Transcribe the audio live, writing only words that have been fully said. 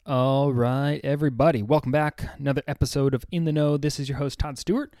All right, everybody, welcome back. Another episode of In the Know. This is your host, Todd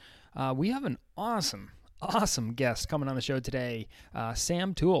Stewart. We have an awesome guest coming on the show today.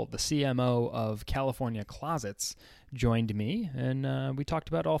 Sam Toole, the CMO of California Closets, joined me, and we talked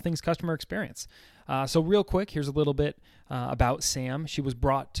about all things customer experience. So real quick, here's a little bit about Sam. She was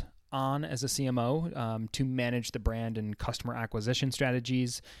brought on as a CMO to manage the brand and customer acquisition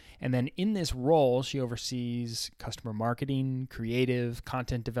strategies. And then in this role, she oversees customer marketing, creative,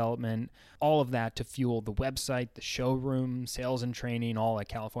 content development, all of that to fuel the website, the showroom, sales and training, all at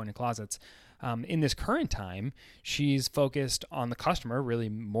California Closets. In this current time, she's focused on the customer really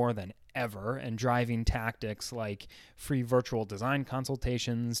more than ever and driving tactics like free virtual design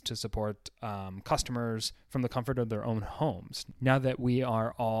consultations to support customers from the comfort of their own homes. Now that we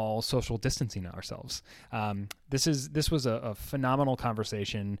are all social distancing ourselves, this was a phenomenal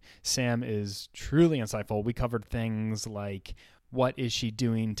conversation. Sam is truly insightful. We covered things like what is she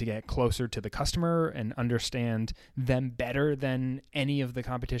doing to get closer to the customer and understand them better than any of the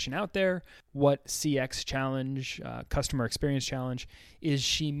competition out there? What CX challenge, customer experience challenge, is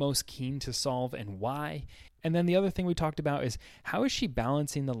she most keen to solve and why? And then the other thing we talked about is how is she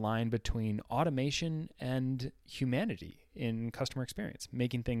balancing the line between automation and humanity in customer experience,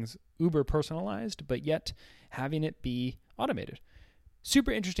 making things uber personalized, but yet having it be automated.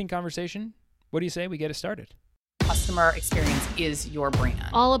 Super interesting conversation. What do you say we get it started? Customer experience is your brand.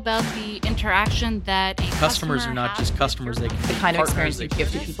 All about the interaction that a customers are not just customers, they can the kind of experience you give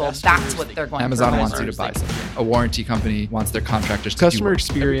to people, that's what they're going Amazon to wants you to buy something. A warranty company wants their contractors to customer do work.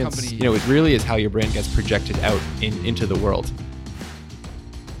 experience, it really is how your brand gets projected out into the world.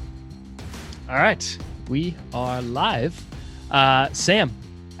 All right, we are live. Sam,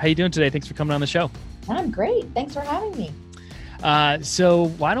 how you doing today? Thanks for coming on the show. I'm great. Thanks for having me. So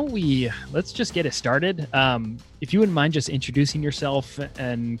why don't let's just get it started. If you wouldn't mind just introducing yourself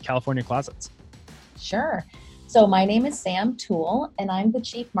and California Closets. Sure. So my name is Sam Toole, and I'm the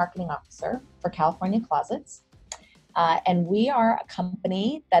Chief Marketing Officer for California Closets. And we are a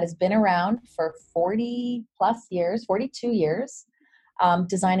company that has been around for 40 plus years, 42 years,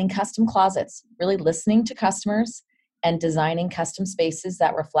 designing custom closets, really listening to customers and designing custom spaces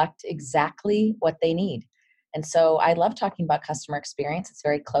that reflect exactly what they need. And so I love talking about customer experience. It's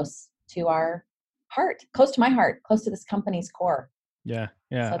very close to our heart, close to my heart, close to this company's core. Yeah.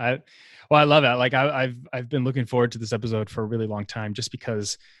 So, I love that. Like I've been looking forward to this episode for a really long time, just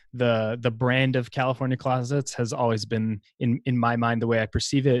because the brand of California Closets has always been in my mind, the way I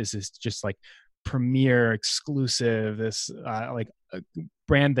perceive it is just like premier, exclusive, this like a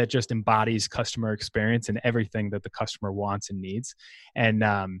brand that just embodies customer experience and everything that the customer wants and needs. And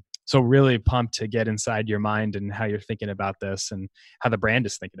so really pumped to get inside your mind and how you're thinking about this and how the brand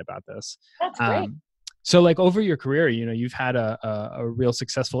is thinking about this. That's great. So like over your career, you've had a real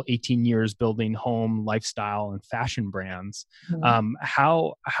successful 18 years building home, lifestyle, and fashion brands. Mm-hmm.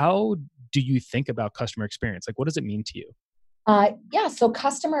 How do you think about customer experience? Like, what does it mean to you? So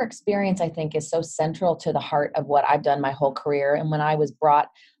customer experience, I think, is so central to the heart of what I've done my whole career. And when I was brought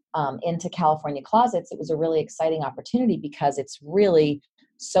into California Closets, it was a really exciting opportunity because it's really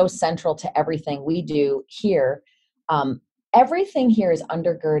so central to everything we do here. Everything here is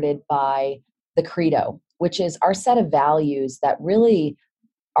undergirded by the Credo, which is our set of values that really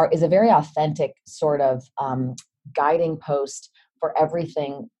is a very authentic sort of guiding post for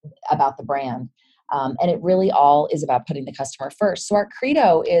everything about the brand. And it really all is about putting the customer first. So our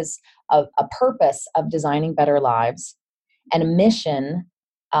Credo is a purpose of designing better lives, and a mission,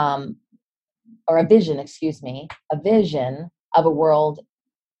 or a vision of a world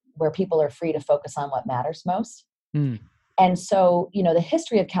where people are free to focus on what matters most. And so, the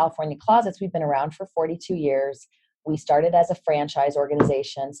history of California Closets, we've been around for 42 years. We started as a franchise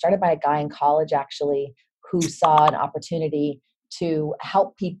organization, started by a guy in college, actually, who saw an opportunity to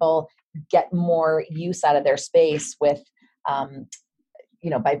help people get more use out of their space with,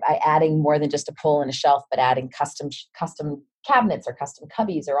 by adding more than just a pull and a shelf, but adding custom cabinets or custom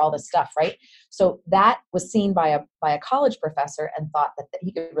cubbies or all this stuff, right? So that was seen by a college professor and thought that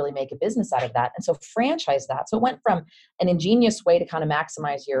he could really make a business out of that. And so franchised that. So it went from an ingenious way to kind of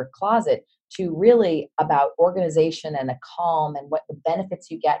maximize your closet to really about organization and a calm and what the benefits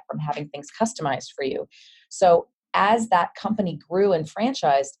you get from having things customized for you. So as that company grew and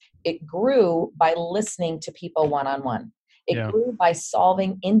franchised, it grew by listening to people one-on-one. It grew by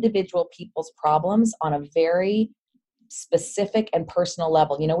solving individual people's problems on a very specific and personal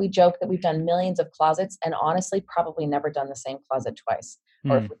level. We joke that we've done millions of closets and honestly probably never done the same closet twice.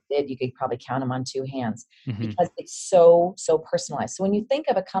 Or if we did, you could probably count them on two hands because it's so personalized. So when you think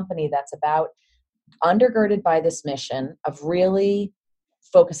of a company that's about undergirded by this mission of really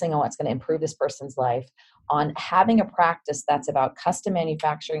focusing on what's going to improve this person's life, on having a practice that's about custom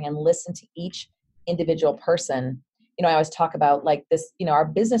manufacturing and listen to each individual person. I always talk about like this, our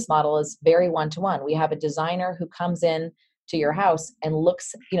business model is very one-to-one. We have a designer who comes in to your house and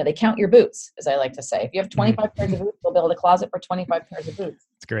looks, they count your boots, as I like to say. If you have 25 pairs of boots, they'll build a closet for 25 pairs of boots.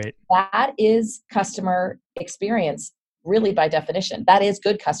 It's great. That is customer experience, really, by definition. That is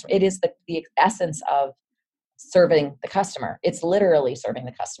good customer. It is the essence of serving the customer. It's literally serving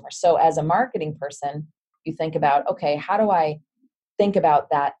the customer. So as a marketing person, you think about, okay, how do I think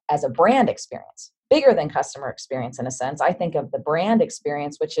about that as a brand experience? Bigger than customer experience in a sense. I think of the brand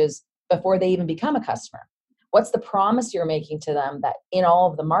experience, which is before they even become a customer. What's the promise you're making to them that in all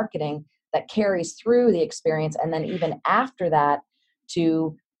of the marketing that carries through the experience, and then even after that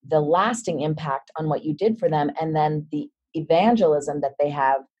to the lasting impact on what you did for them, and then the evangelism that they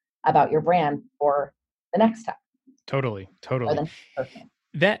have about your brand for the next time. Totally.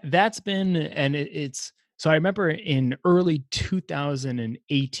 That's been, and it's, so I remember in early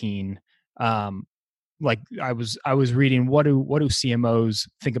 2018, like I was reading what do CMOs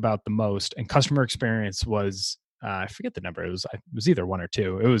think about the most, and customer experience was I forget the number. It was either 1 or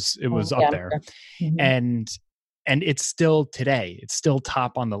 2. It was up there, Mm-hmm. and it's still today. It's still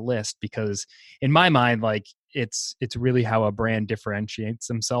top on the list because in my mind, like it's really how a brand differentiates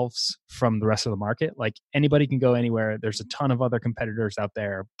themselves from the rest of the market. Like anybody can go anywhere. There's a ton of other competitors out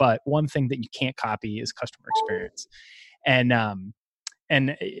there, but one thing that you can't copy is customer experience. And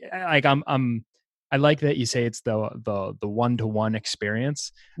like I like that you say it's the one-to-one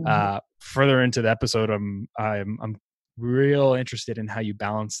experience. Mm-hmm. Further into the episode, I'm real interested in how you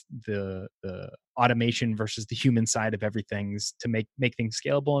balance the automation versus the human side of everything to make things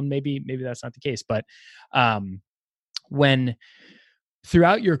scalable. And maybe that's not the case, but when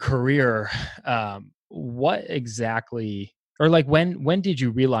throughout your career, what exactly, or like when did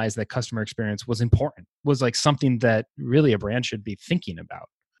you realize that customer experience was important, was like something that really a brand should be thinking about?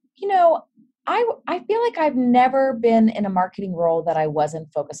 I feel like I've never been in a marketing role that I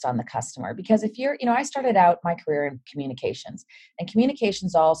wasn't focused on the customer, because if you're, I started out my career in communications, and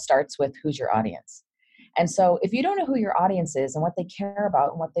communications all starts with who's your audience. And so if you don't know who your audience is and what they care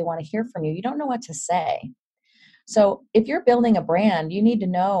about and what they want to hear from you, you don't know what to say. So if you're building a brand, you need to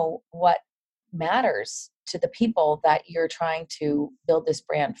know what matters to the people that you're trying to build this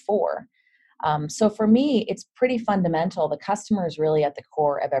brand for. So for me, it's pretty fundamental. The customer is really at the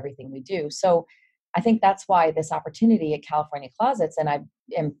core of everything we do. So I think that's why this opportunity at California Closets, and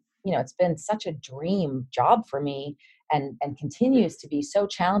it's been such a dream job for me, and continues to be so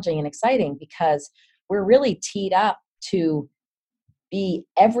challenging and exciting, because we're really teed up to be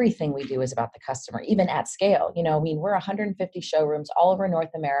everything we do is about the customer, even at scale. We're 150 showrooms all over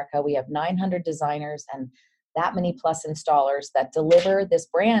North America. We have 900 designers and that many plus installers that deliver this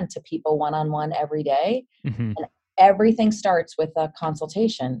brand to people one-on-one every day. Mm-hmm. And everything starts with a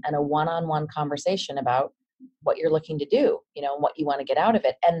consultation and a one-on-one conversation about what you're looking to do, and what you want to get out of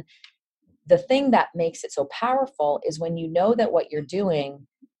it. And the thing that makes it so powerful is when you know that what you're doing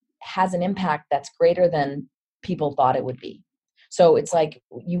has an impact that's greater than people thought it would be. So it's like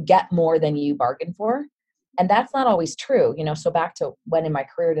you get more than you bargained for. And that's not always true. So back to when in my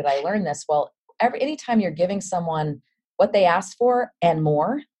career did I learn this? Well, anytime you're giving someone what they asked for and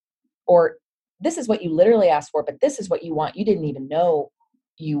more, or this is what you literally asked for, but this is what you want, you didn't even know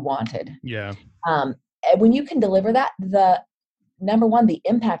you wanted. Yeah. And when you can deliver that, the number one, the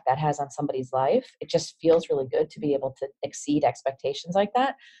impact that has on somebody's life, it just feels really good to be able to exceed expectations like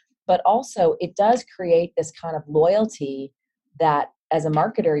that. But also it does create this kind of loyalty that as a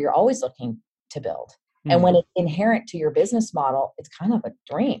marketer, you're always looking to build. And when it's inherent to your business model, it's kind of a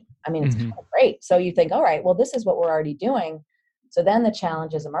dream. I mean, it's kind of great. So you think, all right, well, this is what we're already doing. So then the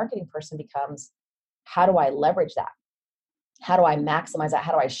challenge as a marketing person becomes, how do I leverage that? How do I maximize that?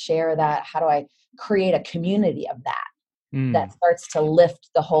 How do I share that? How do I create a community of that that starts to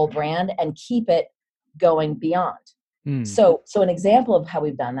lift the whole brand and keep it going beyond? So an example of how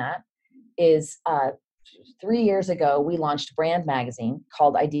we've done that is 3 years ago, we launched a brand magazine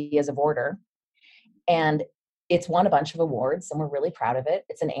called Ideas of Order. And it's won a bunch of awards, and we're really proud of it.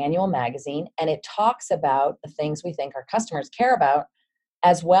 It's an annual magazine, and it talks about the things we think our customers care about,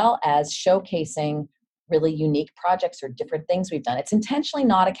 as well as showcasing really unique projects or different things we've done. It's intentionally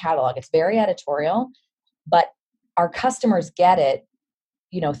not a catalog. It's very editorial, but our customers get it,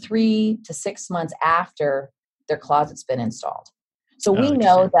 3 to 6 months after their closet's been installed. So we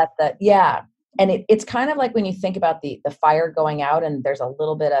know that and it's kind of like when you think about the fire going out and there's a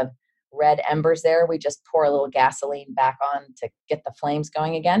little bit of red embers there, we just pour a little gasoline back on to get the flames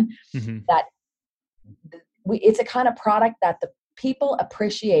going again. That it's a kind of product that people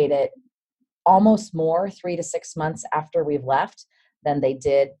appreciate it almost more 3 to 6 months after we've left than they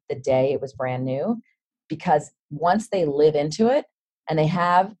did the day it was brand new. Because once they live into it and they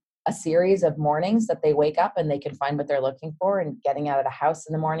have a series of mornings that they wake up and they can find what they're looking for, and getting out of the house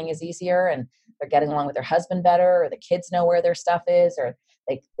in the morning is easier, and they're getting along with their husband better, or the kids know where their stuff is, or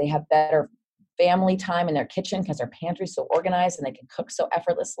they have better family time in their kitchen because their pantry's so organized and they can cook so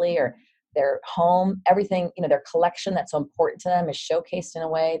effortlessly, or their home, everything, their collection that's so important to them is showcased in a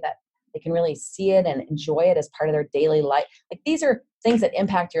way that they can really see it and enjoy it as part of their daily life. Like, these are things that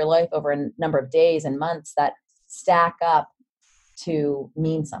impact your life over a number of days and months that stack up to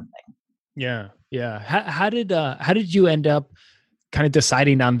mean something. Yeah. How did you end up kind of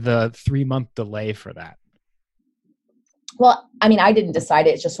deciding on the 3-month delay for that? Well, I mean, I didn't decide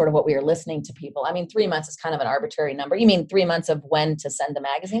it. It's just sort of what we were listening to people. I mean, 3 months is kind of an arbitrary number. You mean 3 months of when to send the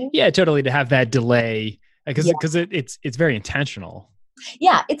magazine? Yeah, totally. To have that delay, because it's very intentional.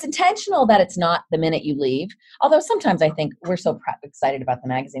 Yeah, it's intentional that it's not the minute you leave. Although sometimes I think we're so excited about the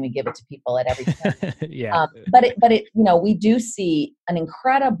magazine, we give it to people at every time. Yeah. But it, we do see an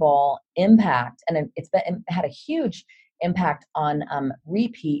incredible impact, and it had a huge impact on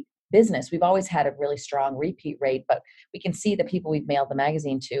repeat business. We've always had a really strong repeat rate, but we can see the people we've mailed the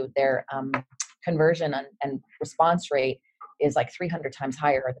magazine to, their conversion and response rate is like 300 times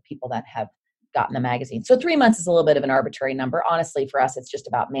higher than the people that have gotten the magazine. So 3 months is a little bit of an arbitrary number. Honestly, for us, it's just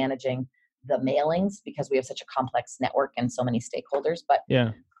about managing the mailings because we have such a complex network and so many stakeholders. But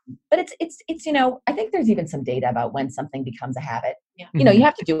it's I think there's even some data about when something becomes a habit. Yeah. You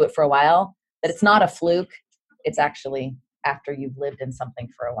have to do it for a while, but it's not a fluke. It's actually after you've lived in something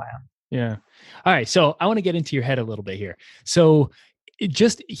for a while. Yeah. All right. So I want to get into your head a little bit here. So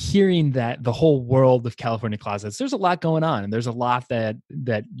just hearing that the whole world of California Closets, there's a lot going on, and there's a lot that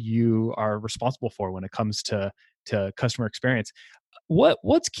you are responsible for when it comes to customer experience.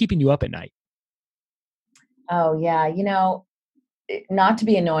 What's keeping you up at night? Oh yeah. Not to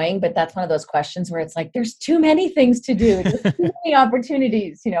be annoying, but that's one of those questions where it's like, there's too many things to do. There's too many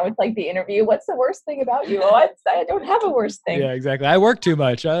opportunities. It's like the interview. What's the worst thing about you? Oh, I don't have a worst thing. Yeah, exactly. I work too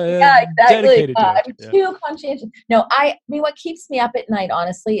much. Yeah, exactly. Dedicated to I'm it. too conscientious. No, I mean, what keeps me up at night,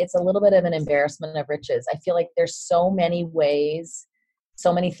 honestly, it's a little bit of an embarrassment of riches. I feel like there's so many ways,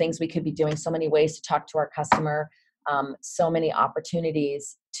 so many things we could be doing, so many ways to talk to our customer, so many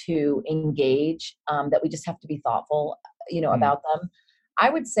opportunities to engage, that we just have to be thoughtful about them. I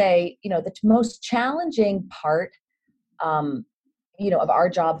would say, the most challenging part, of our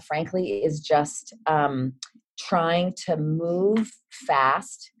job, frankly, is just trying to move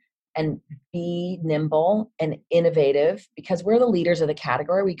fast and be nimble and innovative, because we're the leaders of the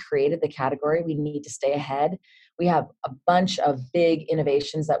category. We created the category. We need to stay ahead. We have a bunch of big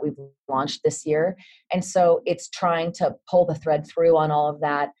innovations that we've launched this year. And so it's trying to pull the thread through on all of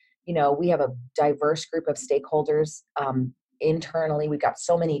that. We have a diverse group of stakeholders internally. We've got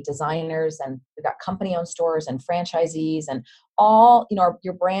so many designers, and we've got company-owned stores and franchisees, and all,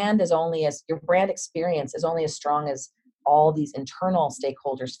 your brand experience is only as strong as all these internal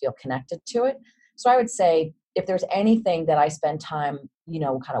stakeholders feel connected to it. So I would say, if there's anything that I spend time,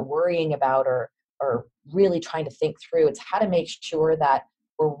 kind of worrying about or really trying to think through, it's how to make sure that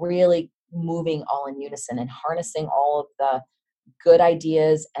we're really moving all in unison and harnessing all of the good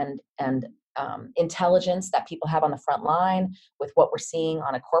ideas and intelligence that people have on the front line with what we're seeing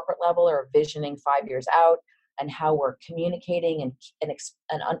on a corporate level or visioning 5 years out, and how we're communicating and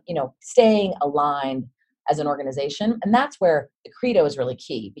staying aligned as an organization. And that's where the credo is really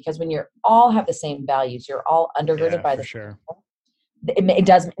key, because when you're all have the same values, you're all undergirded by the sure. It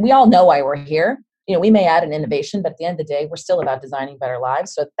does. We all know why we're here. We may add an innovation, but at the end of the day, we're still about designing better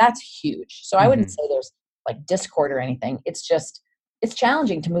lives. So that's huge. So I wouldn't say there's like discord or anything. It's just, it's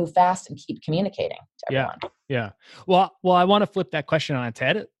challenging to move fast and keep communicating to everyone. Yeah. Well, I want to flip that question on its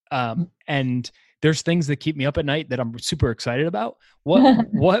head. And there's things that keep me up at night that I'm super excited about.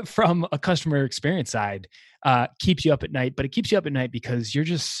 What from a customer experience side keeps you up at night? But it keeps you up at night because you're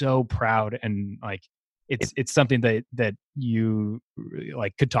just so proud, and like it's something that you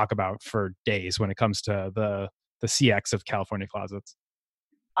like could talk about for days when it comes to the CX of California Closets.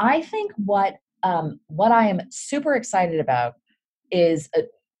 I think what I am super excited about is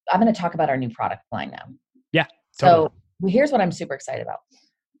I'm going to talk about our new product line now. Yeah. Totally. So here's what I'm super excited about.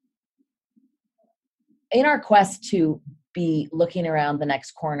 In our quest to be looking around the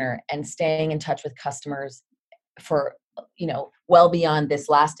next corner and staying in touch with customers for, well beyond this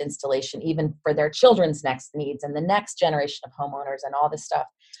last installation, even for their children's next needs and the next generation of homeowners and all this stuff,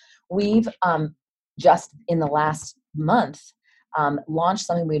 we've just in the last month launched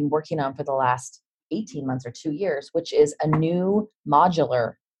something we've been working on for the last 18 months or 2 years, which is a new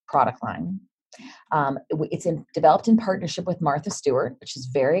modular product line. It's developed in partnership with Martha Stewart, which is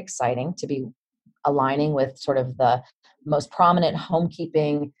very exciting to be aligning with sort of the most prominent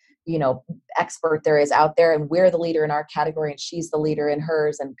homekeeping, expert there is out there. And we're the leader in our category and she's the leader in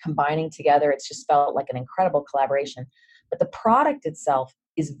hers, and combining together, it's just felt like an incredible collaboration. But the product itself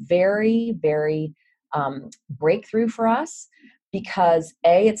is very, very breakthrough for us because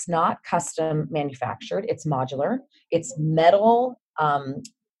it's not custom manufactured. It's modular. It's metal.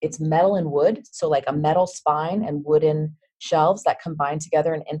 It's metal and wood. So like a metal spine and wooden shelves that combine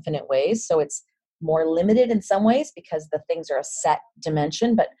together in infinite ways. So it's more limited in some ways because the things are a set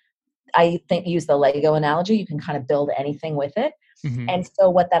dimension, but I think use the Lego analogy, you can kind of build anything with it. Mm-hmm. And so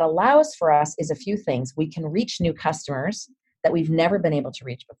what that allows for us is a few things. We can reach new customers that we've never been able to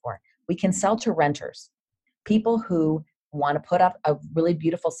reach before. We can sell to renters, people who want to put up a really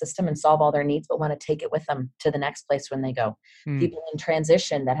beautiful system and solve all their needs, but want to take it with them to the next place when they go. People in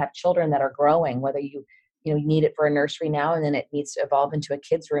transition that have children that are growing, whether you need it for a nursery now, and then it needs to evolve into a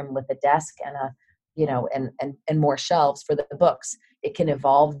kid's room with a desk and and more shelves for the books. It can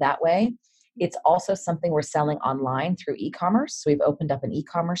evolve that way. It's also something we're selling online through e-commerce. So we've opened up an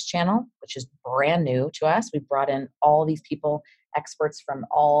e-commerce channel, which is brand new to us. We've brought in all these people, experts from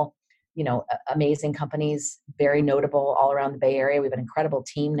all, amazing companies, very notable all around the Bay Area. We have an incredible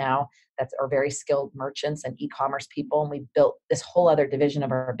team now that are very skilled merchants and e-commerce people. And we've built this whole other division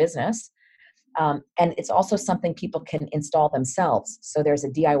of our business. And it's also something people can install themselves. So there's a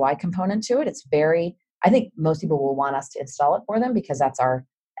DIY component to it. I think most people will want us to install it for them because that's our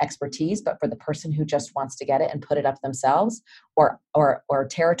expertise. But for the person who just wants to get it and put it up themselves, or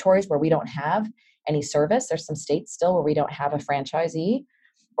territories where we don't have any service, there's some states still where we don't have a franchisee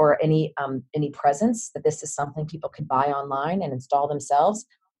or any presence, that this is something people could buy online and install themselves.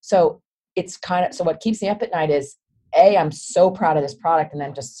 So it's so what keeps me up at night is, I'm so proud of this product and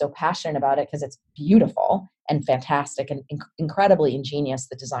I'm just so passionate about it because it's beautiful and fantastic and incredibly ingenious,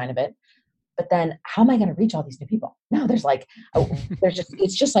 the design of it. But then how am I going to reach all these new people? No,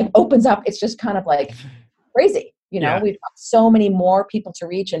 it's just like opens up. It's just kind of like crazy. We've got so many more people to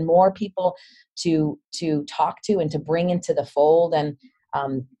reach and more people to talk to and to bring into the fold. And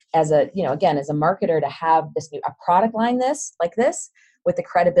as a marketer, to have a product line like this with the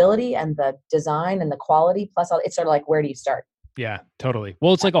credibility and the design and the quality, plus it's sort of like, where do you start? Yeah, totally.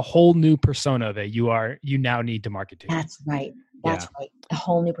 Well, it's like a whole new persona that you now need to market to. That's right. That's right. A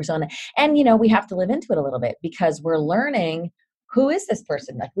whole new persona. And, we have to live into it a little bit because we're learning, who is this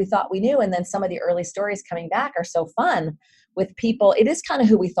person? Like we thought we knew. And then some of the early stories coming back are so fun with people. It is kind of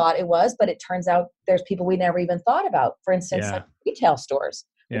who we thought it was, but it turns out there's people we never even thought about. For instance, like retail stores.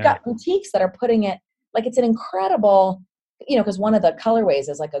 We've got boutiques that are putting it, like it's an incredible, because one of the colorways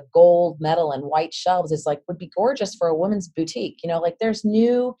is like a gold, metal, and white shelves is like, would be gorgeous for a women's boutique. Like there's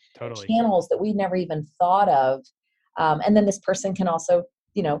new channels that we never even thought of. And then this person can also,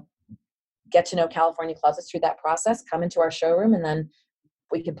 get to know California Closets through that process, come into our showroom, and then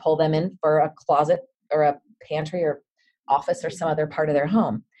we can pull them in for a closet or a pantry or office or some other part of their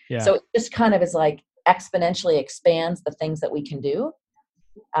home. Yeah. So it just kind of is like exponentially expands the things that we can do.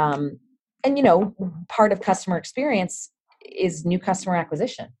 And, part of customer experience is new customer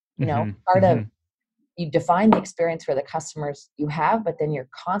acquisition. Part of you define the experience for the customers you have, but then you're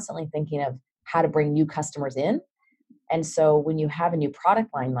constantly thinking of how to bring new customers in. And so when you have a new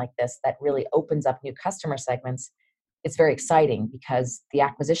product line like this that really opens up new customer segments, it's very exciting because the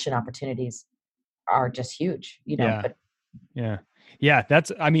acquisition opportunities are just huge, But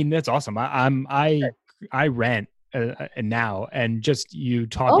that's awesome. I rent now, and just you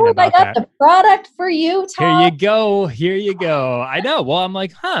talking about that. The product for you, Tom. Here you go. I know. Well, I'm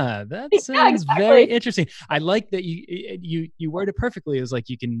like, that sounds very interesting. I like that you word it perfectly. It was like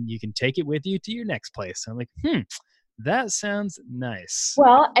you can take it with you to your next place. I'm like, that sounds nice.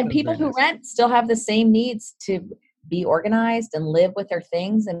 Well, and people who rent still have the same needs to be organized and live with their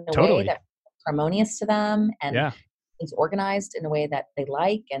things in a way that's harmonious to them, and things organized in a way that they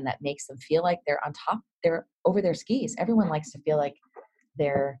like and that makes them feel like they're on top, they're over their skis. Everyone likes to feel like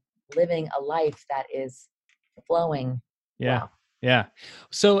they're living a life that is flowing. Yeah. Wow. Yeah.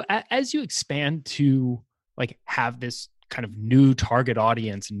 So as you expand to like have this kind of new target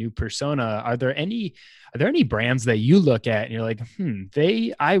audience, new persona, are there any brands that you look at and you're like,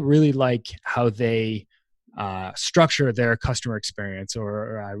 I really like how they structure their customer experience,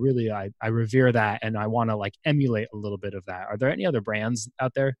 or I revere that and I want to like emulate a little bit of that. Are there any other brands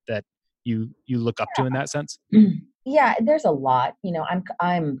out there that you look up to in that sense? Yeah, there's a lot.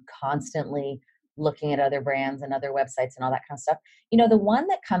 I'm constantly looking at other brands and other websites and all that kind of stuff. The one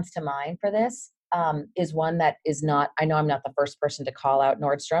that comes to mind for this is one that is not, I know I'm not the first person to call out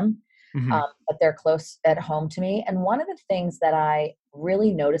Nordstrom, Mm-hmm. but they're close at home to me. And one of the things that I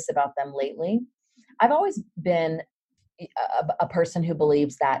really notice about them lately, I've always been a person who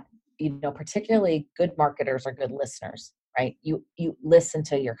believes that, particularly good marketers are good listeners, right? You listen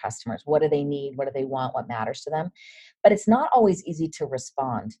to your customers. What do they need? What do they want? What matters to them? But it's not always easy to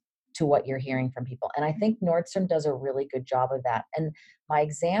respond to what you're hearing from people. And I think Nordstrom does a really good job of that. And my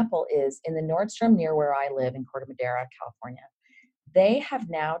example is in the Nordstrom near where I live in Corte Madera, California, they have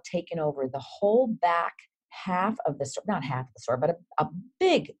now taken over the whole back half of the store, not half of the store, but a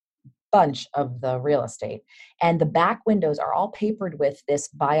big bunch of the real estate. And the back windows are all papered with this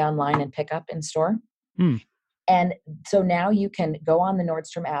buy online and pick up in store. And so now you can go on the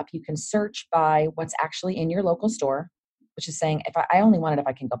Nordstrom app, you can search by what's actually in your local store, which is saying, if I only want it if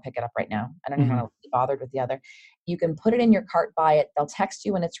I can go pick it up right now. I don't even want to be bothered with the other. You can put it in your cart, buy it. They'll text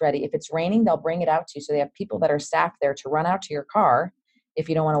you when it's ready. If it's raining, they'll bring it out to you. So they have people that are staffed there to run out to your car if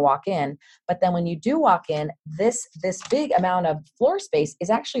you don't want to walk in. But then when you do walk in, this big amount of floor space is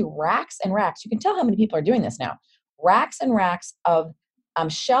actually racks and racks. You can tell how many people are doing this now. Racks and racks of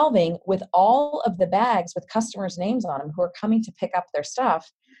shelving with all of the bags with customers' names on them who are coming to pick up their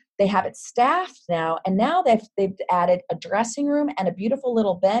stuff. They have it staffed now, and now they've added a dressing room and a beautiful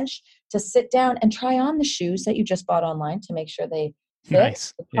little bench to sit down and try on the shoes that you just bought online to make sure they fit.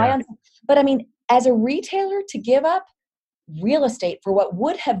 Nice. Yeah. But I mean, as a retailer, to give up real estate for what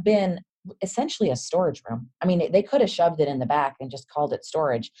would have been essentially a storage room. I mean, they could have shoved it in the back and just called it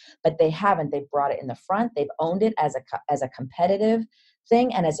storage, but they haven't. They've brought it in the front. They've owned it as a competitive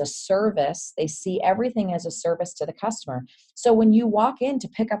thing and as a service. They see everything as a service to the customer. So when you walk in to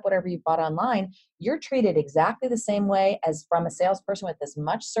pick up whatever you bought online, you're treated exactly the same way as from a salesperson with as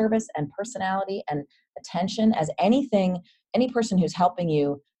much service and personality and attention as any person who's helping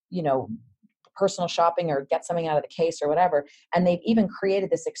you, personal shopping or get something out of the case or whatever. And they've even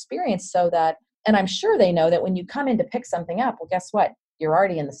created this experience so that, and I'm sure they know that when you come in to pick something up, well, guess what? You're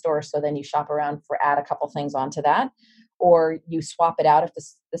already in the store. So then you shop around add a couple things onto that, or you swap it out if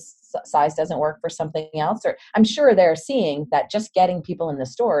this size doesn't work for something else. Or I'm sure they're seeing that just getting people in the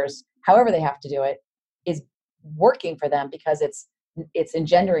stores, however they have to do it, is working for them because it's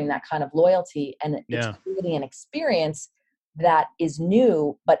engendering that kind of loyalty and it's creating an experience that is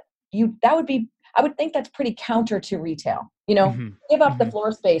new, but I would think that's pretty counter to retail. Give up the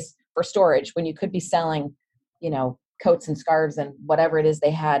floor space for storage when you could be selling, coats and scarves and whatever it is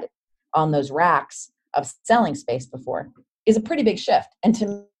they had on those racks of selling space before is a pretty big shift. And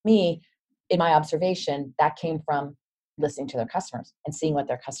to me, in my observation, that came from listening to their customers and seeing what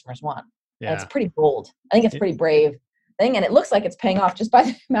their customers want. Yeah. And it's pretty bold. I think it's pretty brave thing. And it looks like it's paying off just by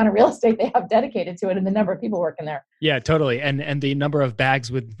the amount of real estate they have dedicated to it and the number of people working there. Yeah, totally. And the number of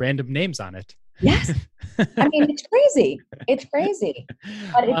bags with random names on it. Yes. I mean, it's crazy. It's crazy.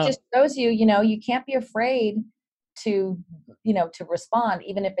 But it just shows you, you can't be afraid to respond,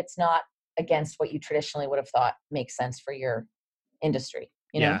 even if it's not against what you traditionally would have thought makes sense for your industry.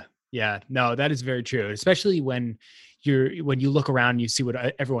 Yeah. No, that is very true. Especially when you look around and you see what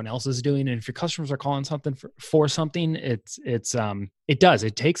everyone else is doing. And if your customers are calling something for something,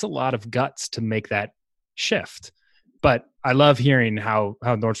 it takes a lot of guts to make that shift. But I love hearing how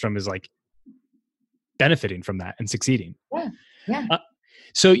Nordstrom is like benefiting from that and succeeding. Yeah.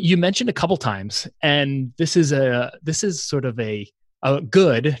 So you mentioned a couple times, and this is sort of a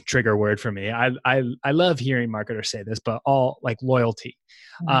good trigger word for me. I love hearing marketers say this, but all like loyalty.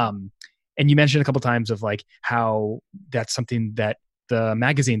 Mm-hmm. And you mentioned a couple times of like how that's something that the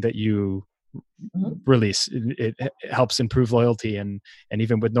magazine that you release, it helps improve loyalty and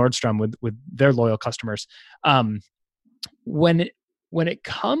even with Nordstrom with their loyal customers. When it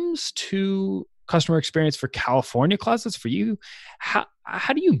comes to customer experience for California closets for you, how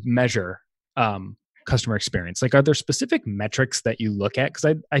do you measure customer experience? Like, are there specific metrics that you look at?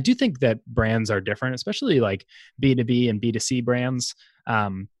 Because I do think that brands are different, especially like B2B and B2C brands.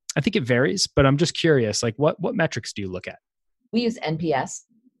 I think it varies, but I'm just curious, like what metrics do you look at? We use NPS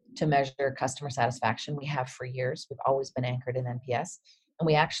to measure customer satisfaction. We have for years. We've always been anchored in NPS. And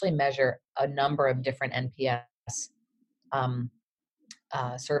we actually measure a number of different NPS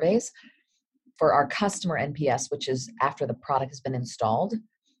surveys. For our customer NPS, which is after the product has been installed,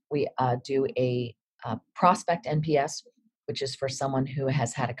 we do a prospect NPS, which is for someone who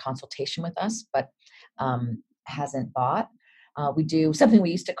has had a consultation with us but hasn't bought. We do something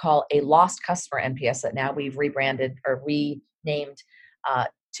we used to call a lost customer NPS that now we've rebranded or renamed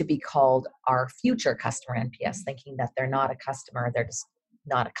to be called our future customer NPS, thinking that they're not a customer, they're just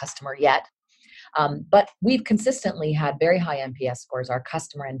not a customer yet. But we've consistently had very high NPS scores. Our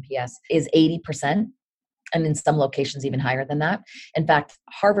customer NPS is 80%. And in some locations, even higher than that. In fact,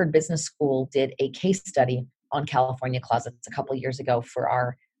 Harvard Business School did a case study on California closets a couple of years ago for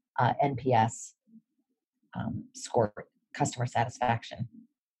our NPS score, customer satisfaction.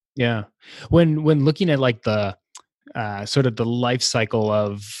 Yeah. When looking at like the sort of the life cycle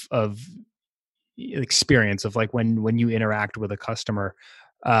of experience of like when you interact with a customer,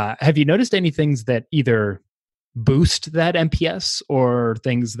 have you noticed any things that either boost that NPS or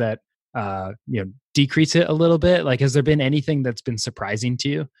things that decrease it a little bit? Like, has there been anything that's been surprising to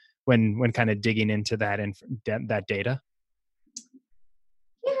you when kind of digging into that that data?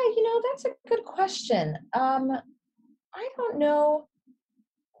 Yeah, that's a good question. I don't know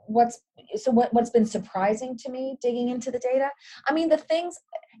what's been surprising to me digging into the data. I mean, the things,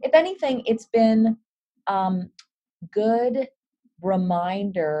 if anything, it's been good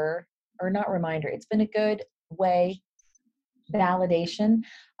reminder, or not reminder, it's been a good way, validation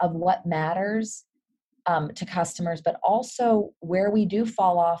of what matters to customers, but also where we do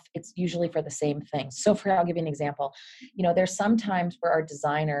fall off, it's usually for the same things. So I'll give you an example. There's some times where our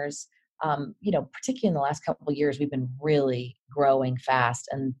designers, particularly in the last couple of years, we've been really growing fast,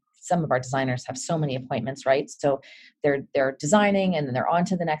 and some of our designers have so many appointments, right? So they're designing and then they're on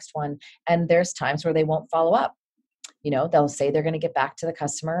to the next one. And there's times where they won't follow up. They'll say they're going to get back to the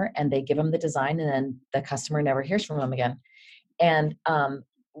customer, and they give them the design, and then the customer never hears from them again. And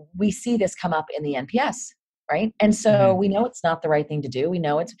we see this come up in the NPS, right? And so we know it's not the right thing to do. We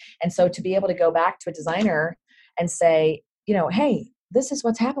know it's, and so to be able to go back to a designer and say, hey, this is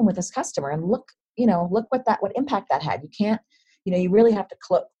what's happened with this customer, and look what impact that had. You can't, you really have to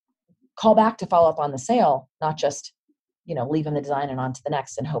call back to follow up on the sale, not just, leave them the design and on to the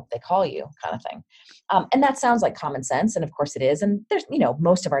next and hope they call you, kind of thing. And that sounds like common sense. And of course it is. And there's,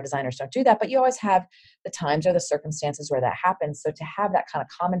 most of our designers don't do that, but you always have the times or the circumstances where that happens. So to have that kind of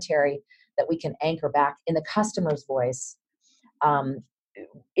commentary that we can anchor back in the customer's voice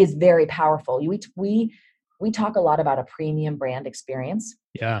is very powerful. We talk a lot about a premium brand experience.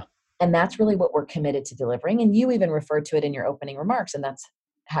 Yeah. And that's really what we're committed to delivering. And you even referred to it in your opening remarks, and that's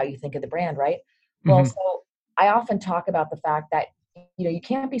how you think of the brand, right? Well, so I often talk about the fact that, you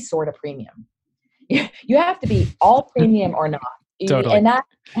can't be sort of premium. You have to be all premium or not. Totally. And that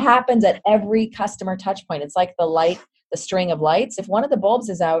happens at every customer touch point. It's like the string of lights. If one of the bulbs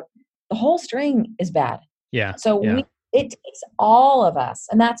is out, the whole string is bad. Yeah. So it takes all of us.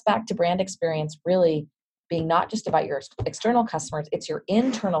 And that's back to brand experience really being not just about your external customers, it's your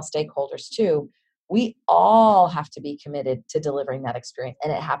internal stakeholders too. We all have to be committed to delivering that experience.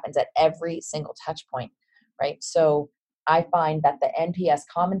 And it happens at every single touch point, right? So I find that the NPS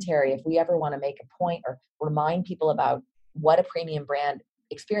commentary, if we ever want to make a point or remind people about what a premium brand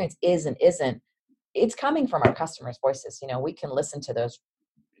experience is and isn't, it's coming from our customers' voices. We can listen to those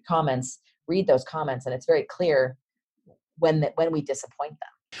comments, read those comments, and it's very clear when we disappoint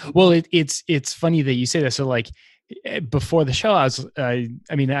them. Well, it's funny that you say that. So like before the show,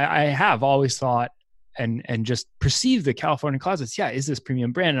 I have always thought and just perceived the California Closets. Yeah, is this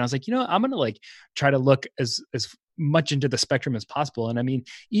premium brand? And I was like, I'm going to like try to look as much into the spectrum as possible. And I mean,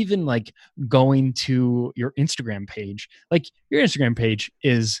 even like going to your Instagram page, like your Instagram page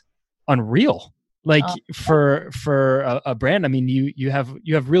is unreal. Like for a brand, I mean, you have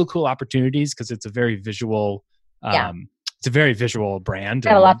real cool opportunities because it's a very visual, it's a very visual brand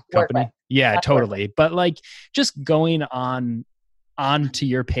and company. Yeah, totally. But like just going onto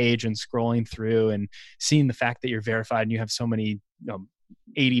your page and scrolling through and seeing the fact that you're verified and you have so many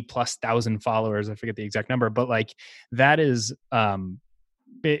 80,000+ followers, I forget the exact number, but like that is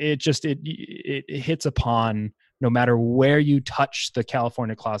it hits upon, no matter where you touch the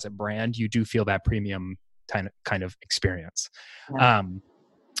California Closet brand, you do feel that premium kind of experience,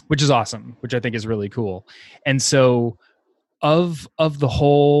 which is awesome, which I think is really cool. And so of the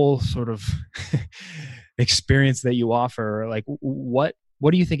whole sort of experience that you offer, like what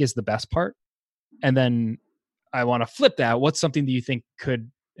do you think is the best part? And then I want to flip that. What's something that you think could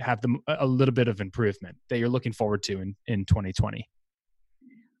have a little bit of improvement that you're looking forward to in 2020?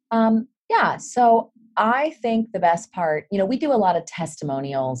 Yeah. So I think the best part, we do a lot of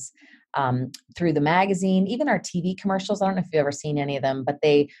testimonials through the magazine, even our TV commercials. I don't know if you've ever seen any of them, but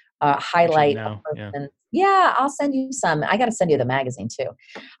they highlight a person. Yeah, I'll send you some. I got to send you the magazine too.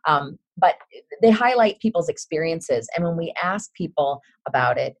 But they highlight people's experiences. And when we ask people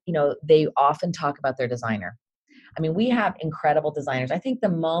about it, they often talk about their designer. I mean, we have incredible designers. I think the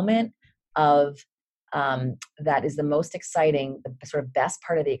moment of that is the most exciting, the sort of best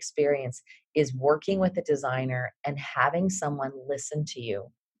part of the experience is working with a designer and having someone listen to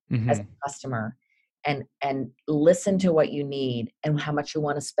you as a customer and listen to what you need and how much you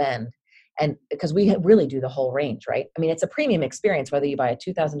want to spend. And because we really do the whole range, right? I mean, it's a premium experience, whether you buy a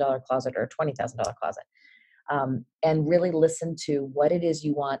 $2,000 closet or a $20,000 closet. And really listen to what it is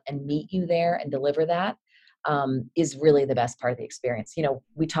you want and meet you there and deliver that is really the best part of the experience. You know,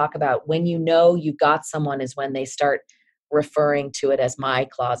 we talk about when you know you got someone is when they start referring to it as my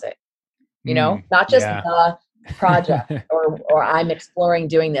closet, you know, not just the project or I'm exploring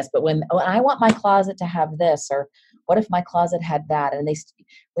doing this, but when I want my closet to have this, or what if my closet had that? And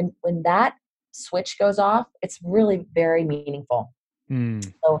when that switch goes off, it's really very meaningful.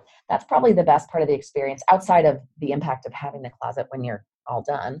 So that's probably the best part of the experience outside of the impact of having the closet when you're all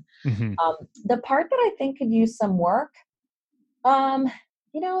done. The part that I think could use some work, you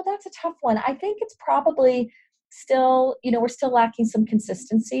know, that's a tough one. I think it's probably still, you know, we're still lacking some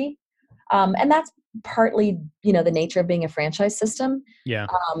consistency. And that's partly, you know, the nature of being a franchise system. Yeah.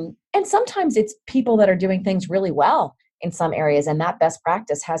 And sometimes it's people that are doing things really well in some areas, and that best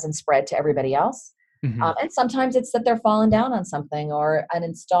practice hasn't spread to everybody else. And sometimes it's that they're falling down on something or an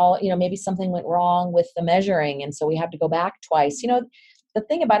install, you know, maybe something went wrong with the measuring. And so we have to go back twice. You know, the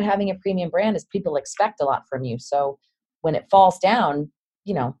thing about having a premium brand is people expect a lot from you. So when it falls down,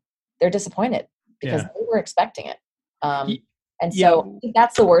 you know, they're disappointed because they were expecting it. And so I think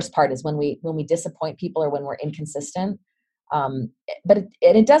that's the worst part is when we disappoint people or when we're inconsistent. But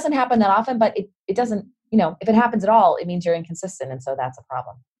it doesn't happen that often, but it doesn't, you know, if it happens at all, it means you're inconsistent. And so that's a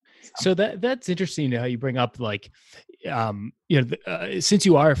problem. So that's interesting how you bring up, like, you know, since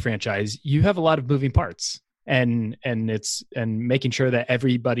you are a franchise, you have a lot of moving parts, and making sure that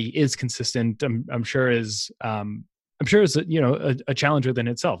everybody is consistent. I'm sure is you know, a challenge within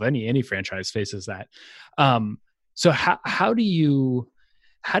itself. Any franchise faces that. So how do you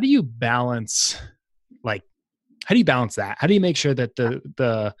balance, like, how do you balance that? How do you make sure that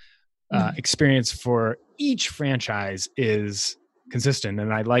the experience for each franchise is consistent?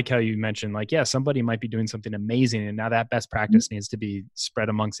 And I like how you mentioned, like, somebody might be doing something amazing and now that best practice needs to be spread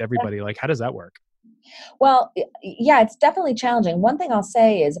amongst everybody. Like, how does that work? Well, yeah, it's definitely challenging. One thing I'll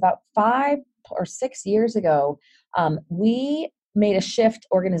say is about 5 or 6 years ago, we made a shift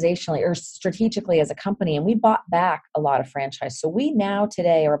organizationally or strategically as a company, and we bought back a lot of franchise. So we now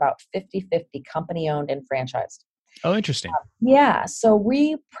today are about 50-50 company owned and franchised. Oh, interesting. Yeah. So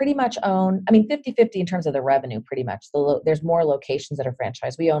we pretty much own, 50-50 in terms of the revenue, pretty much. There's more locations that are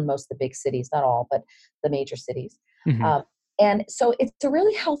franchised. We own most of the big cities, not all, but the major cities. And so it's a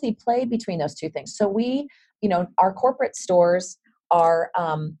really healthy play between those two things. So we, you know, our corporate stores are,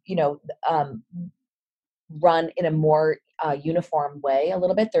 run in a more uniform way a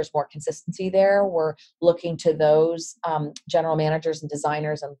little bit. There's more consistency there. We're looking to those general managers and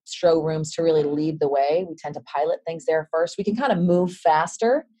designers and showrooms to really lead the way. We tend to pilot things there first. We can kind of move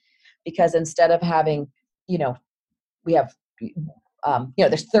faster because instead of having, you know, we have,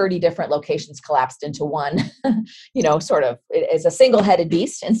 there's 30 different locations collapsed into one, you know, sort of it's a single-headed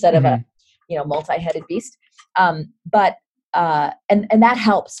beast instead of a, you know, multi-headed beast. And that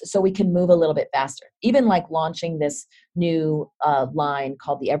helps, so we can move a little bit faster. Even like launching this new line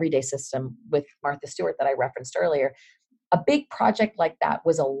called the Everyday System with Martha Stewart that I referenced earlier. A big project like that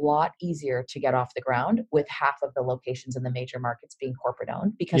was a lot easier to get off the ground with half of the locations in the major markets being corporate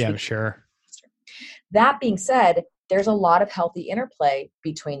owned. Because I'm sure. That being said, there's a lot of healthy interplay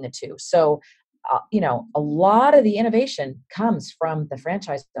between the two. So, a lot of the innovation comes from the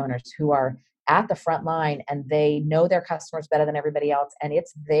franchise owners who are at the front line and they know their customers better than everybody else. And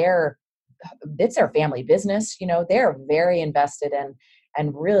it's their family business. You know, they're very invested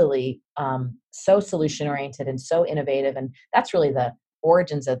and really so solution oriented and so innovative. And that's really the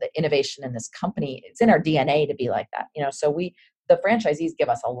origins of the innovation in this company. It's in our DNA to be like that. You know, so the franchisees give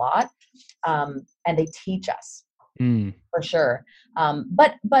us a lot and they teach us. For sure.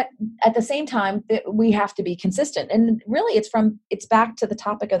 But at the same time, we have to be consistent. And really it's back to the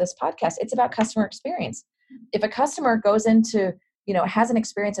topic of this podcast. It's about customer experience. If a customer goes into, you know, has an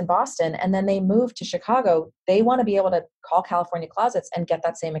experience in Boston and then they move to Chicago, they want to be able to call California Closets and get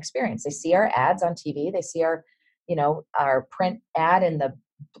that same experience. They see our ads on TV, they see our print ad in the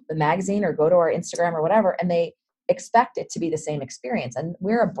magazine or go to our Instagram or whatever, and they expect it to be the same experience. And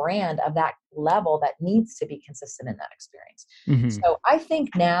we're a brand of that level that needs to be consistent in that experience. So I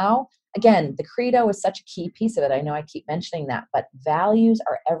think now, again, the credo is such a key piece of it. I know I keep mentioning that, but values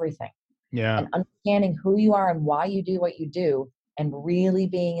are everything. Yeah. And understanding who you are and why you do what you do and really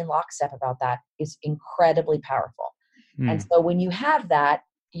being in lockstep about that is incredibly powerful. And so when you have that,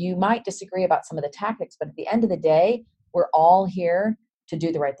 you might disagree about some of the tactics, but at the end of the day, we're all here to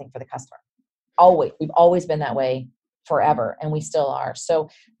do the right thing for the customer. Always. We've always been that way. forever, and we still are. So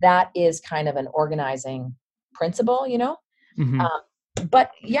that is kind of an organizing principle, Mm-hmm.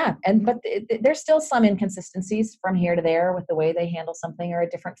 But yeah, there's still some inconsistencies from here to there with the way they handle something, or a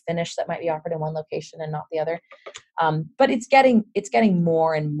different finish that might be offered in one location and not the other. But it's getting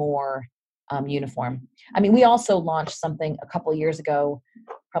more and more uniform. I mean, we also launched something a couple years ago,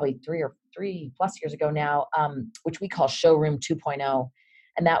 probably 3 plus years ago now, which we call Showroom 2.0.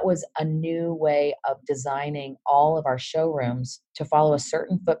 And that was a new way of designing all of our showrooms to follow a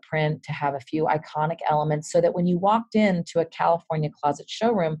certain footprint, to have a few iconic elements, so that when you walked into a California Closet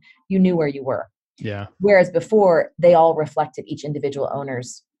showroom, you knew where you were. Yeah. Whereas before, they all reflected each individual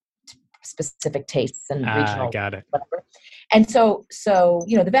owner's specific tastes and regional. Got it. Whatever. And so,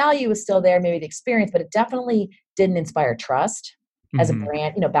 the value is still there, maybe the experience, but it definitely didn't inspire trust as a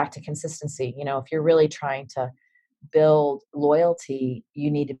brand, back to consistency. If you're really trying to build loyalty,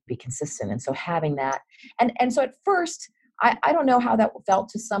 you need to be consistent. And so having that, and so at first, I don't know how that felt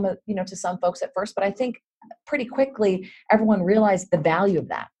to some folks at first, but I think pretty quickly everyone realized the value of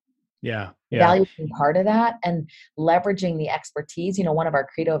that. Yeah. Value being part of that, and leveraging the expertise. One of our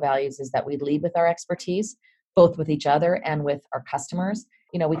credo values is that we lead with our expertise, both with each other and with our customers.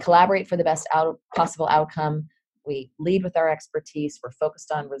 We collaborate for the best possible outcome. We lead with our expertise. We're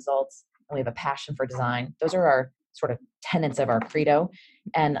focused on results, and we have a passion for design. Those are our sort of tenets of our credo.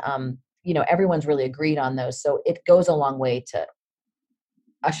 And, everyone's really agreed on those. So it goes a long way to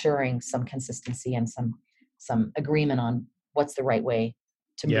assuring some consistency and some agreement on what's the right way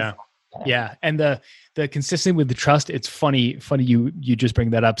to move forward. Yeah. And the consistency with the trust, it's funny you just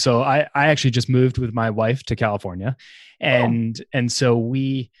bring that up. So I actually just moved with my wife to California, and so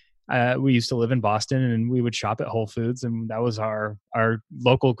we used to live in Boston, and we would shop at Whole Foods, and that was our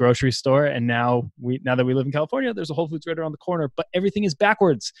local grocery store. And now that we live in California, there's a Whole Foods right around the corner, but everything is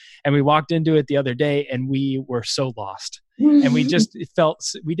backwards. And we walked into it the other day, and we were so lost, and we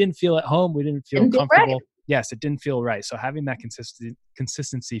didn't feel at home. We didn't feel comfortable. Right. Yes, it didn't feel right. So having that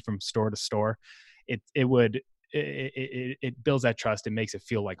consistency from store to store, it builds that trust. It makes it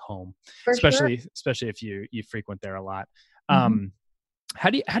feel like home, especially if you frequent there a lot. How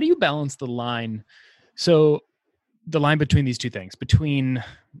do you balance the line? So the line between these two things,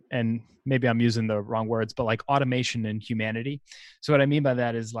 and maybe I'm using the wrong words, but like automation and humanity. So what I mean by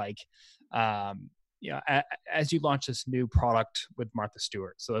that is like, as you launch this new product with Martha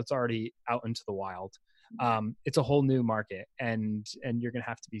Stewart, so it's already out into the wild. It's a whole new market, and you're going to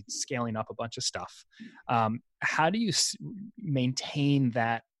have to be scaling up a bunch of stuff. How do you maintain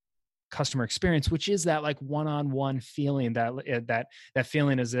that customer experience, which is that like one-on-one feeling, that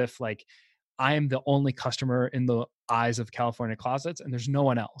feeling as if like I am the only customer in the eyes of California Closets and there's no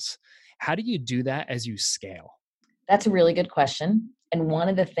one else? How do you do that as you scale? That's a really good question. And one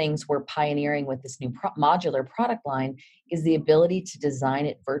of the things we're pioneering with this new modular product line is the ability to design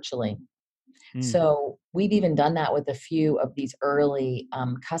it virtually. So we've even done that with a few of these early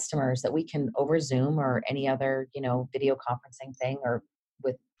customers, that we can over Zoom or any other, video conferencing thing, or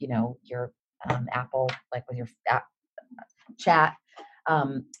with, your Apple, like with your app chat,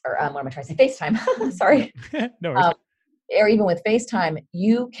 or what am I trying to say? FaceTime. Sorry. No worries. Or even with FaceTime,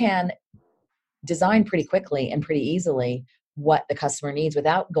 you can design pretty quickly and pretty easily what the customer needs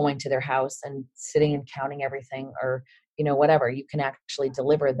without going to their house and sitting and counting everything, or, whatever. You can actually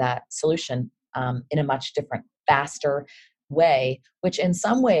deliver that solution in a much different, faster way, which in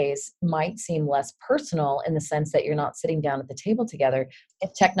some ways might seem less personal, in the sense that you're not sitting down at the table together.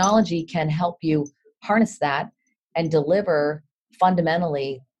 If technology can help you harness that and deliver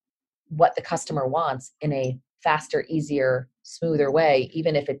fundamentally what the customer wants in a faster, easier, smoother way,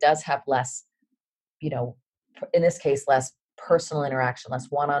 even if it does have less, in this case, less personal interaction, less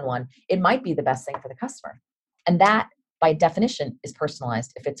one-on-one, it might be the best thing for the customer. And that, by definition, is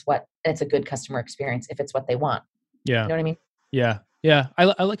personalized if it's a good customer experience, if it's what they want. Yeah. You know what I mean? Yeah. Yeah.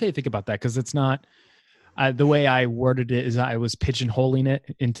 I like how you think about that, because it's not the way I worded it is I was pigeonholing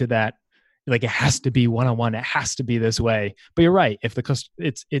it into that, like, it has to be one-on-one. It has to be this way. But you're right. If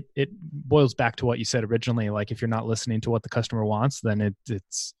it boils back to what you said originally, like if you're not listening to what the customer wants, then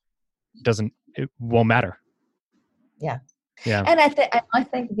it won't matter. Yeah. Yeah. And I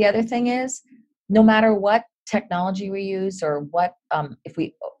think the other thing is, no matter what technology we use, or what, if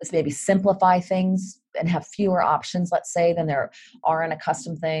we maybe simplify things and have fewer options, let's say, than there are in a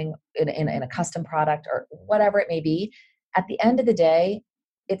custom thing, in a custom product, or whatever it may be, at the end of the day,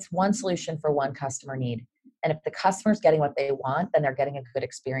 it's one solution for one customer need. And if the customer's getting what they want, then they're getting a good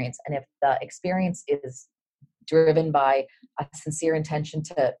experience. And if the experience is driven by a sincere intention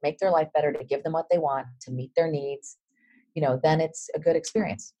to make their life better, to give them what they want, to meet their needs, then it's a good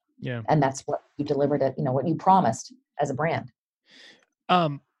experience. Yeah. And that's what you delivered, what you promised as a brand.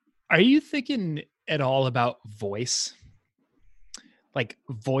 Are you thinking at all about voice? Like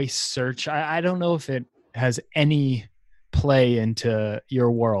voice search? I don't know if it has any play into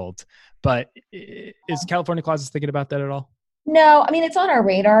your world, but is California Closets thinking about that at all? No, I mean, it's on our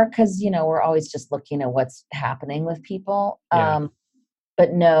radar because, we're always just looking at what's happening with people. Yeah.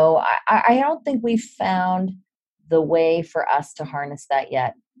 But no, I don't think we've found the way for us to harness that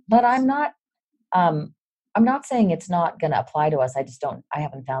yet. But I'm not saying it's not going to apply to us. I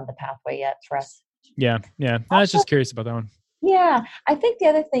haven't found the pathway yet for us. Yeah. I was just curious about that one. Yeah. I think the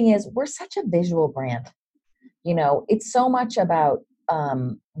other thing is we're such a visual brand. It's so much about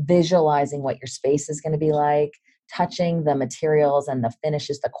visualizing what your space is going to be like, touching the materials and the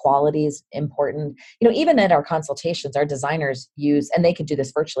finishes, the quality is important. Even at our consultations, our designers use, and they can do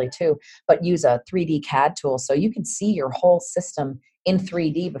this virtually too, but use a 3D CAD tool so you can see your whole system in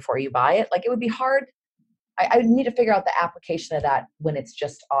 3D before you buy it. Like, it would be hard. I would need to figure out the application of that when it's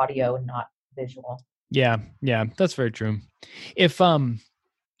just audio and not visual. Yeah, that's very true. If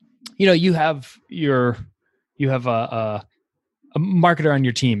you have a marketer on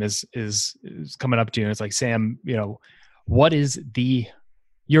your team is coming up to you and it's like, Sam, what is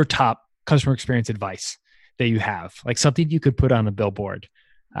your top customer experience advice that you have? Like something you could put on a billboard.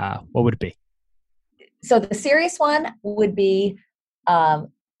 What would it be? So the serious one would be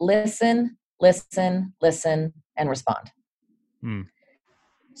listen, and respond.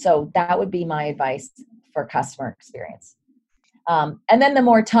 So that would be my advice for customer experience. And then the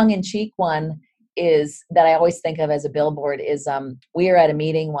more tongue-in-cheek one is that I always think of as a billboard is we were at a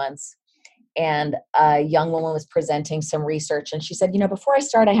meeting once and a young woman was presenting some research and she said, before I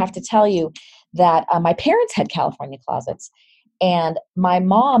start, I have to tell you that my parents had California Closets. And my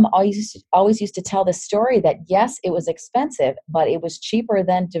mom always used to tell the story that, yes, it was expensive, but it was cheaper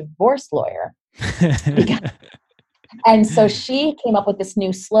than divorce lawyer. And so she came up with this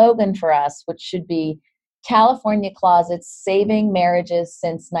new slogan for us, which should be California Closets, saving marriages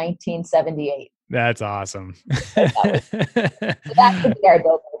since 1978. That's awesome. That could be our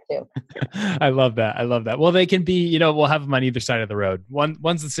billboard too. I love that. Well, they can be, we'll have them on either side of the road.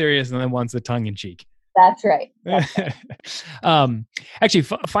 One's the serious and then one's the tongue in cheek. That's right. Actually,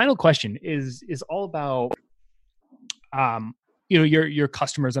 final question is all about, your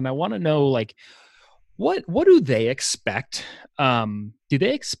customers. And I want to know, like, what do they expect? Do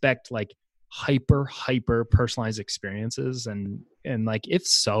they expect like hyper personalized experiences? And like, if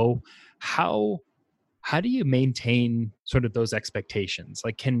so, how do you maintain sort of those expectations?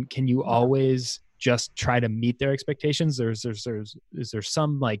 Like, can you always just try to meet their expectations? Or is there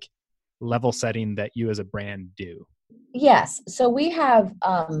some like level setting that you as a brand do? Yes. So we have,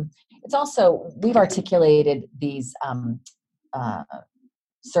 we've articulated these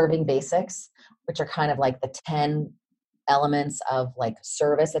serving basics, which are kind of like the 10 elements of like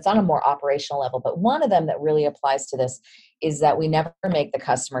service. It's on a more operational level, but one of them that really applies to this is that we never make the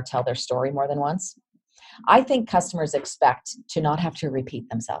customer tell their story more than once. I think customers expect to not have to repeat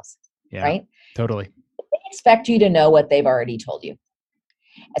themselves, right? Totally. They expect you to know what they've already told you.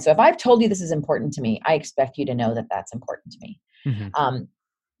 And so if I've told you this is important to me, I expect you to know that that's important to me. Mm-hmm.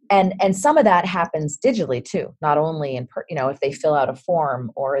 And some of that happens digitally too, not only if they fill out a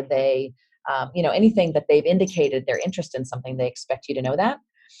form or they, anything that they've indicated their interest in something, they expect you to know that.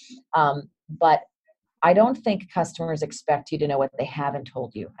 But I don't think customers expect you to know what they haven't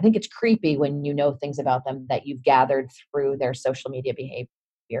told you. I think it's creepy when you know things about them that you've gathered through their social media behavior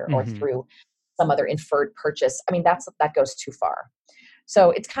mm-hmm. or through some other inferred purchase. I mean, that goes too far.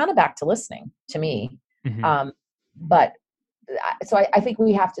 So it's kind of back to listening to me. Mm-hmm. So I think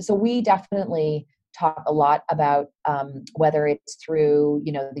we have to, so we definitely talk a lot about whether it's through,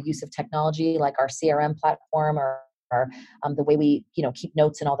 the use of technology like our CRM platform or the way we, keep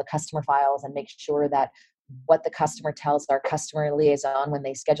notes in all the customer files and make sure that what the customer tells our customer liaison when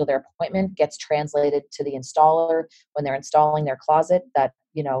they schedule their appointment gets translated to the installer when they're installing their closet, that,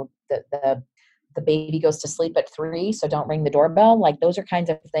 the baby goes to sleep at 3, so don't ring the doorbell. Like, those are kinds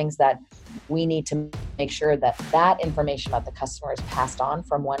of things that we need to make sure that information about the customer is passed on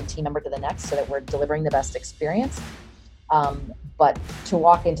from one team member to the next so that we're delivering the best experience. But to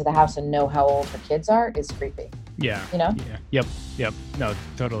walk into the house and know how old her kids are is creepy. Yeah. Yeah. Yep. No,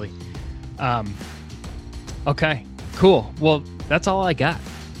 totally. Okay, cool. Well, that's all I got.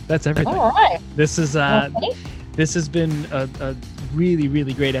 That's everything. All right. This has been a really,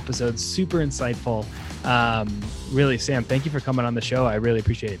 really great episode. Super insightful. Really, Sam, thank you for coming on the show. I really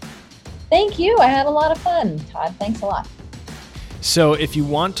appreciate it. Thank you. I had a lot of fun, Todd. Thanks a lot. So if you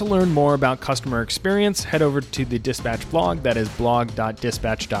want to learn more about customer experience, head over to the Dispatch blog. That is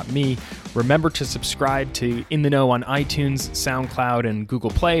blog.dispatch.me, Remember to subscribe to In the Know on iTunes, SoundCloud, and Google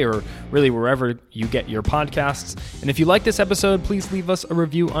Play, or really wherever you get your podcasts. And if you like this episode, please leave us a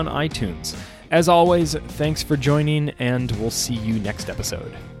review on iTunes. As always, thanks for joining, and we'll see you next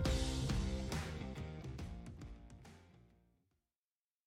episode.